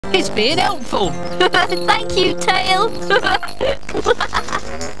It's been helpful. Thank you, Tail.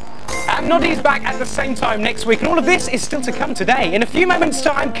 And Noddy's back at the same time next week, and all of this is still to come today. In a few moments'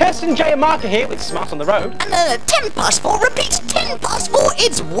 time, Kirsten, Jay and Mark are here with Smart on the Road. And 10 past 4 repeats 10 past 4,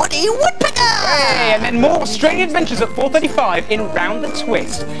 it's Woody Woodpecker! Hey, and then more Australian Adventures at 4:35 in Round the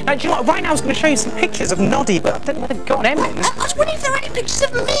Twist. Now, do you know what? Right now I was going to show you some pictures of Noddy, but I don't know where they've gone, Emlyn. I was wondering if there are any pictures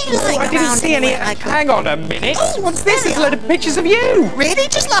of me lying I didn't see any. Hang on a minute. Oh, What's this? There's a load of pictures of you. Really?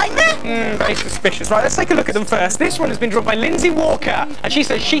 Just lying there? Very suspicious. Right, let's take a look at them first. This one has been drawn by Lindsay Walker, and she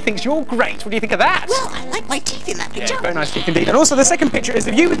says she thinks you're great. What do you think of that? Well, I like my teeth in that picture. Yeah, very nice teeth indeed. And also the second picture is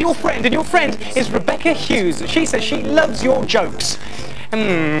of you with your friend, and your friend is Rebecca Hughes. She says she loves your jokes.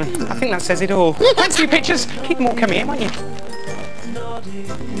 I think that says it all. Thanks for your pictures. Keep them all coming in, won't you?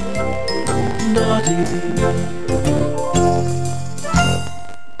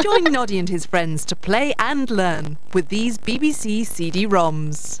 Join Noddy and his friends to play and learn with these BBC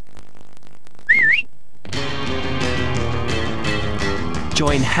CD-ROMs.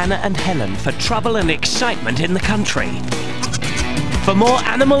 Join Hannah and Helen for trouble and excitement in the country. For more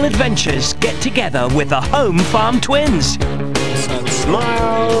animal adventures, get together with the Home Farm Twins. Sun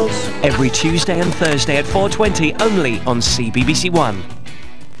smiles. Every Tuesday and Thursday at 4:20 only on CBBC ONE.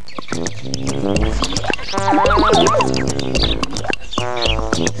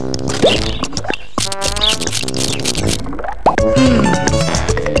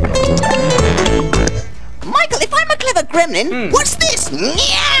 Michael, if I'm a clever gremlin, what's this?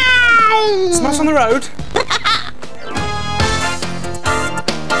 Meow! Smart on the Road.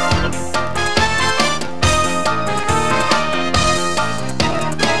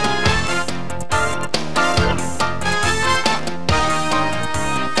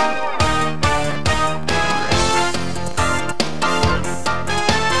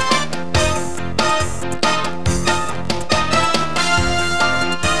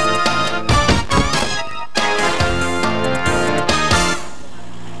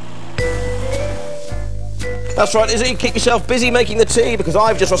 That's right, Izzy. Keep yourself busy making the tea because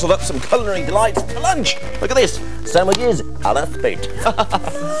I've just rustled up some culinary delights for lunch. Look at this. Sandwiches a la spit.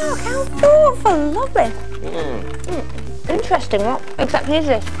 Oh, how thoughtful. Lovely. Interesting. What exactly is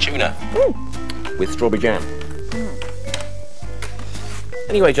this? Tuna. With strawberry jam.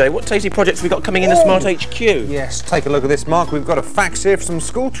 Anyway, Jay, what tasty projects have we got coming in the Smart HQ? Yes, take a look at this, Mark. We've got a fax here for some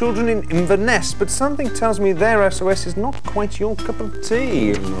school children in Inverness, but something tells me their SOS is not quite your cup of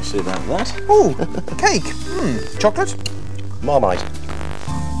tea. We'll see about that. Oh, cake. Chocolate? Marmite.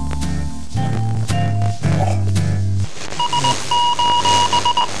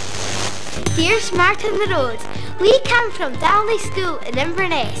 Dear Smart on the Road, we come from Darley School in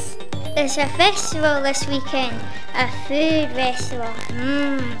Inverness. There's a festival this weekend, a food festival.